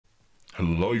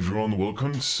Hello everyone,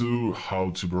 welcome to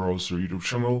How to Browse Your YouTube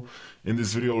channel. In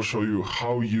this video I'll show you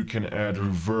how you can add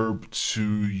reverb to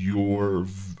your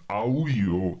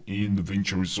audio in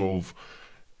DaVinci Resolve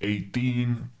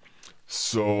 18.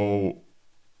 So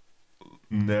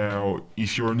now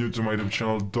if you're new to my YouTube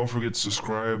channel, don't forget to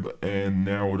subscribe, and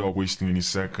now without wasting any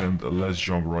second, let's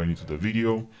jump right into the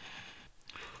video.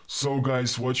 So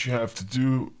guys, what you have to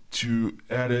do to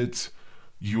edit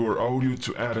your audio,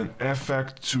 to add an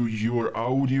effect to your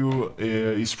audio,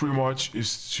 is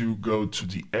to go to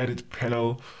the edit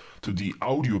panel, to the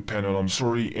audio panel,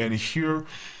 and here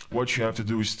what you have to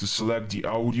do is to select the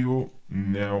audio.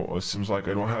 Now it seems like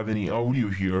I don't have any audio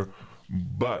here,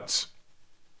 but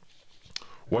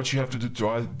what you have to do to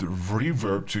add the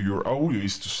reverb to your audio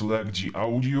is to select the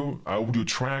audio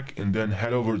track, and then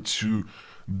head over to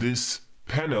this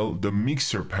panel, the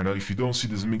mixer panel. If you don't see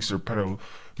this mixer panel,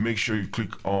 make sure you click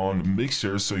on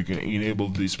mixer so you can enable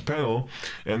this panel,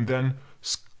 and then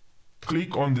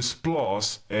click on this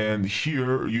plus, and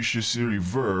here you should see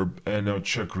reverb, and now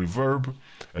check reverb,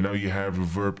 and now you have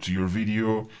reverb to your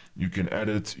video. You can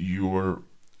edit the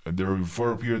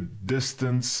reverb here,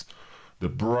 distance, the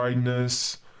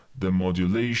brightness, the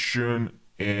modulation,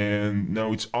 and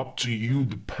now it's up to you,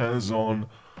 depends on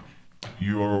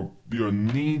your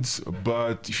needs.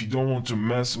 But if you don't want to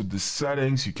mess with the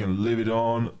settings, you can leave it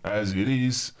on as it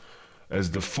is, as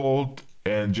default,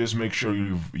 and just make sure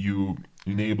you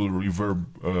enable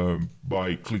reverb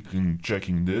by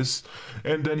checking this,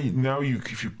 and then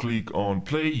if you click on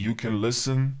play, you can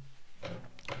listen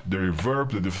the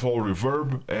reverb, the default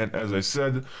reverb, and as I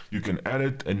said, you can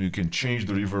edit and you can change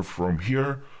the reverb from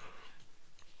here.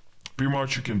 Pretty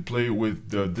much you can play with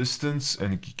the distance,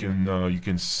 and you can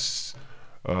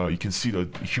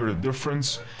hear the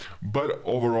difference. But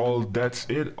overall, that's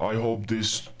it. I hope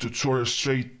this tutorial,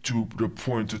 straight to the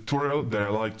point tutorial that I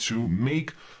like to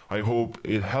make, I hope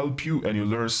it helped you and you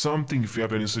learned something. If you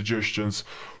have any suggestions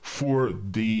for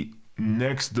the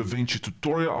next DaVinci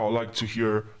tutorial, I would like to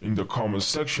hear in the comment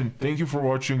section. Thank you for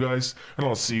watching, guys, and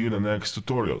I'll see you in the next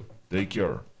tutorial. Take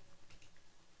care.